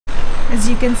As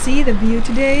you can see, the view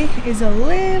today is a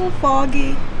little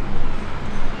foggy.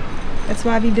 That's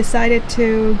why we decided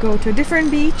to go to a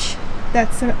different beach.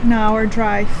 That's an hour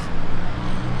drive.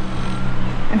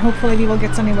 And hopefully we will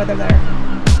get sunny weather there.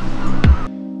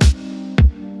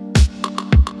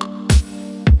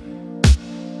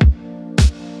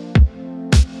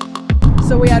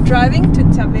 So we are driving to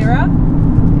Tavira.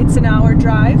 It's an hour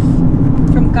drive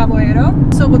from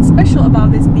Caboero. So what's special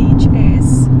about this beach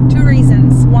is two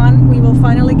reasons. One, we will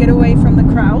finally get away from the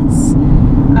crowds.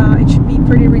 It should be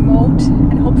pretty remote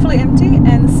and hopefully empty.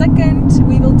 And second,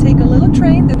 we will take a little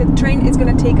train. The train is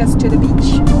going to take us to the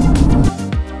beach.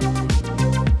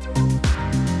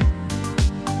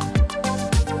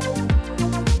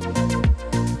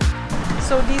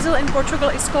 So diesel in Portugal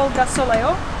is called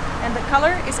gasoleo, and the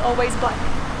color is always black.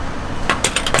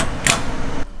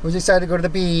 Who's excited to go to the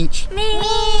beach? Me!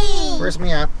 Where's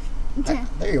Mia?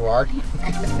 There you are.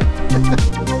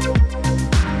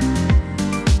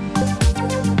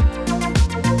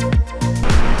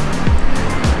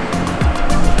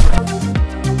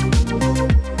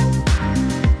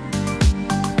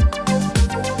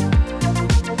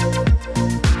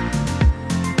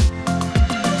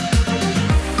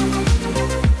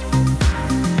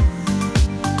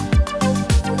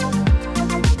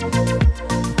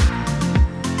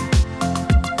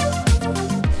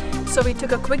 So we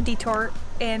took a quick detour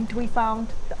and we found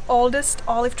the oldest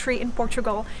olive tree in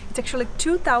Portugal. It's actually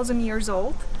 2,000 years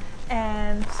old,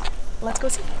 and let's go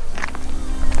see.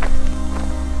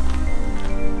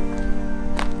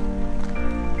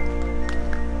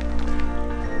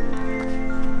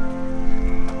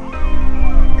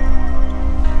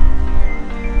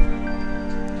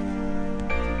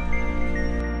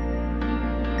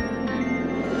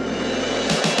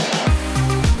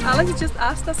 Alex just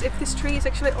asked us if this tree is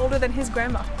actually older than his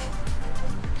grandma.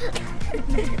 He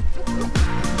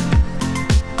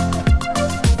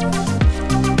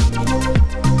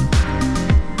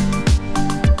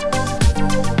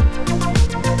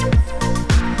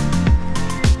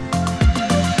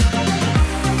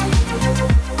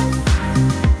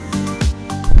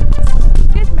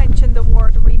did mention the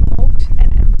word remote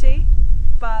and empty,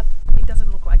 but it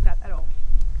doesn't look like that at all.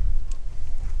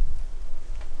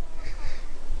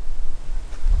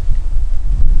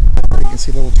 You can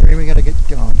see the little train, we gotta get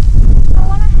going. I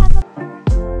wanna have a...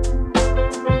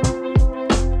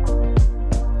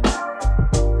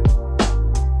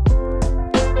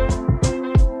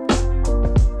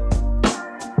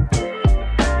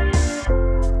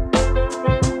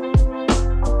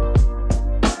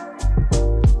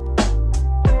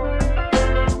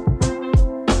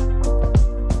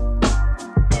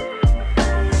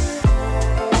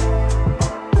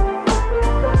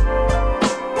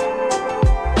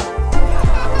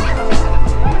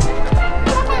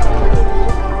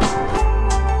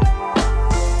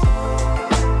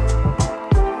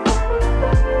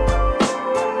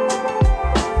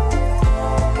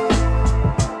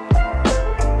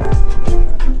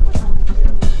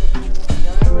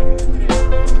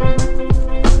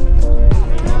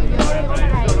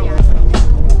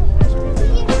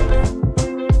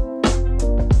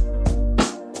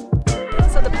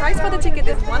 Ticket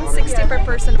is $160 per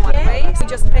person one way. We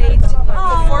just paid for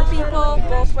 4 people,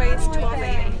 both ways,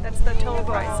 $12.80. That's the total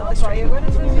price of this train.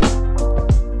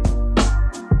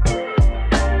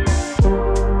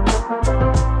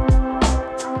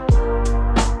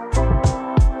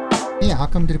 Yeah, how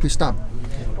come did we stop?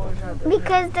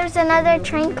 Because there's another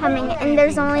train coming and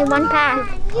there's only one path.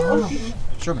 Oh,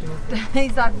 show me. We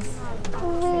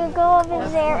would go over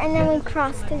there and then we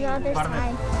cross to the other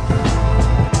side.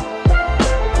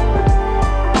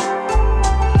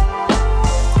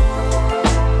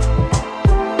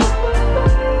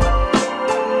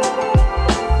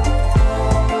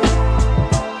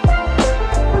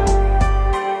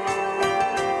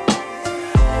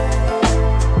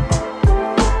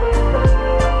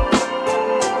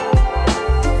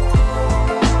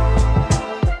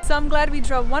 So I'm glad we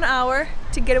drove 1 hour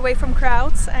to get away from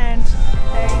crowds, and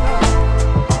there you go.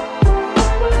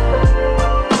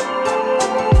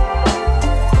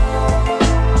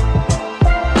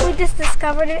 We just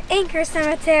discovered an anchor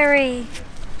cemetery.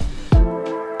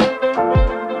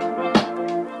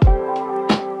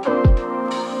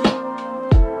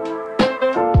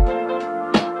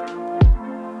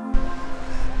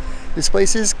 This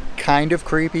place is kind of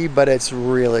creepy, but it's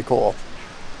really cool.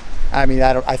 I mean,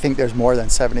 I think there's more than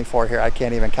 74 here. I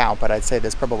can't even count, but I'd say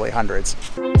there's probably hundreds.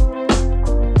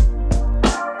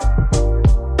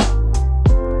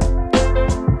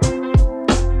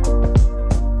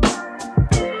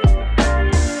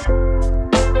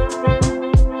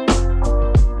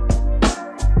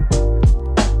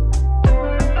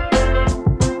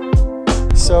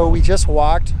 we just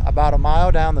walked about a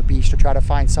mile down the beach to try to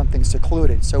find something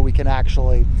secluded so we can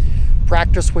actually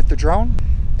practice with the drone.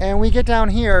 And we get down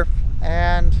here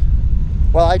and,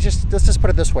 well, let's just put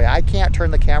it this way. I can't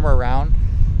turn the camera around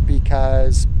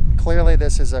because clearly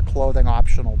this is a clothing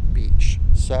optional beach.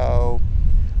 So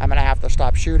I'm gonna have to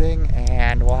stop shooting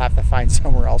and we'll have to find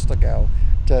somewhere else to go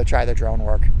to try the drone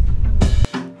work.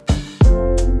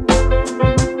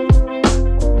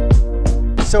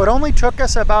 So it only took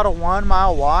us about a 1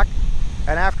 mile walk,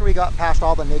 and after we got past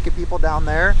all the naked people down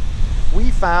there, we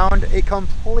found a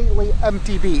completely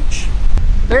empty beach.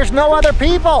 There's no other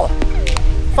people!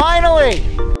 Finally!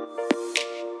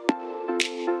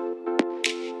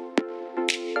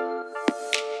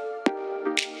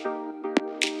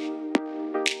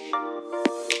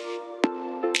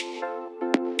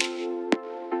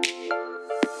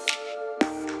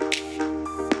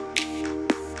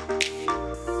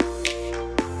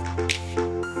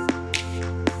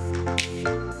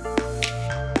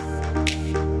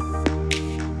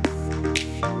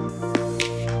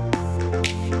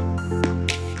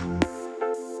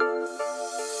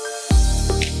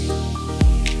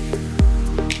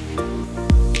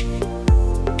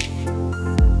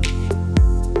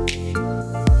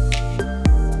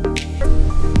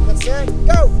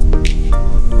 Go!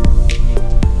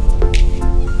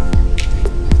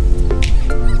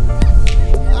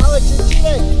 Alex and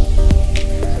Chile!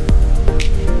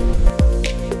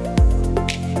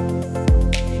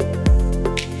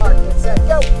 Get set,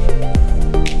 go!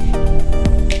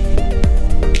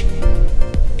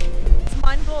 It's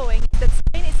mind-blowing that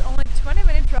Spain is only a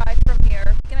 20-minute drive from here.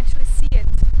 You can actually see it.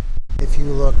 If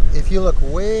you look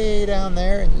way down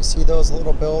there and you see those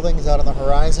little buildings out on the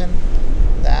horizon,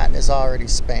 that is already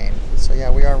Spain. So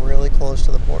yeah, we are really close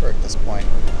to the border at this point.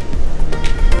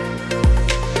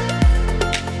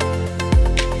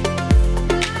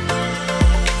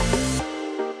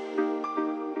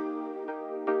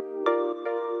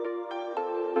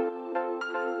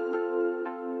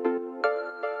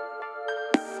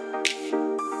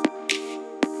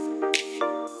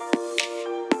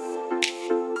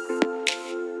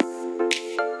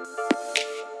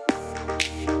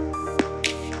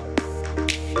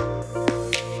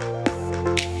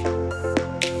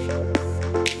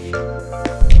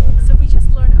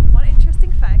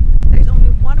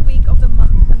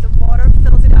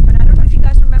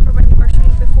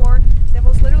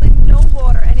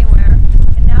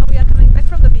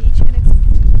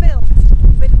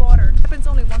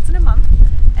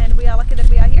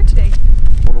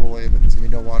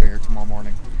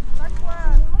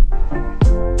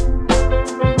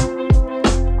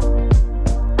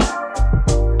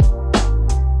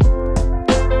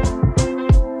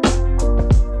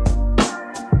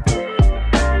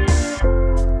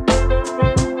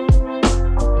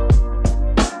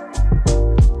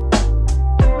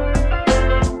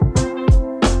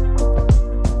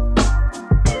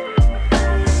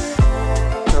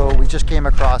 Just came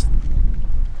across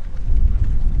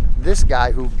this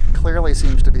guy who clearly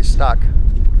seems to be stuck.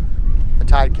 The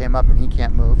tide came up and he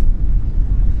can't move.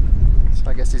 So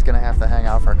I guess he's gonna have to hang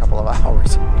out for a couple of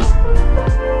hours.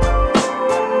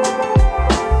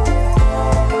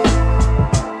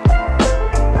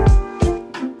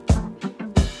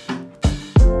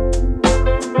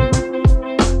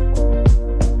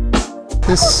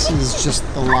 This is just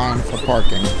the line for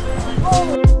parking.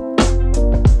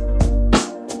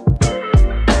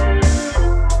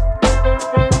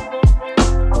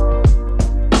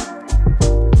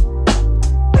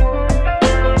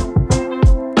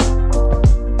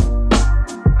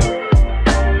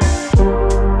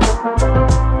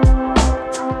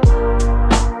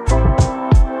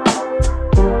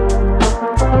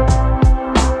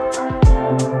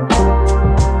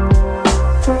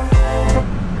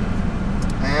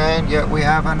 Yet we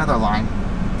have another line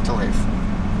to leave.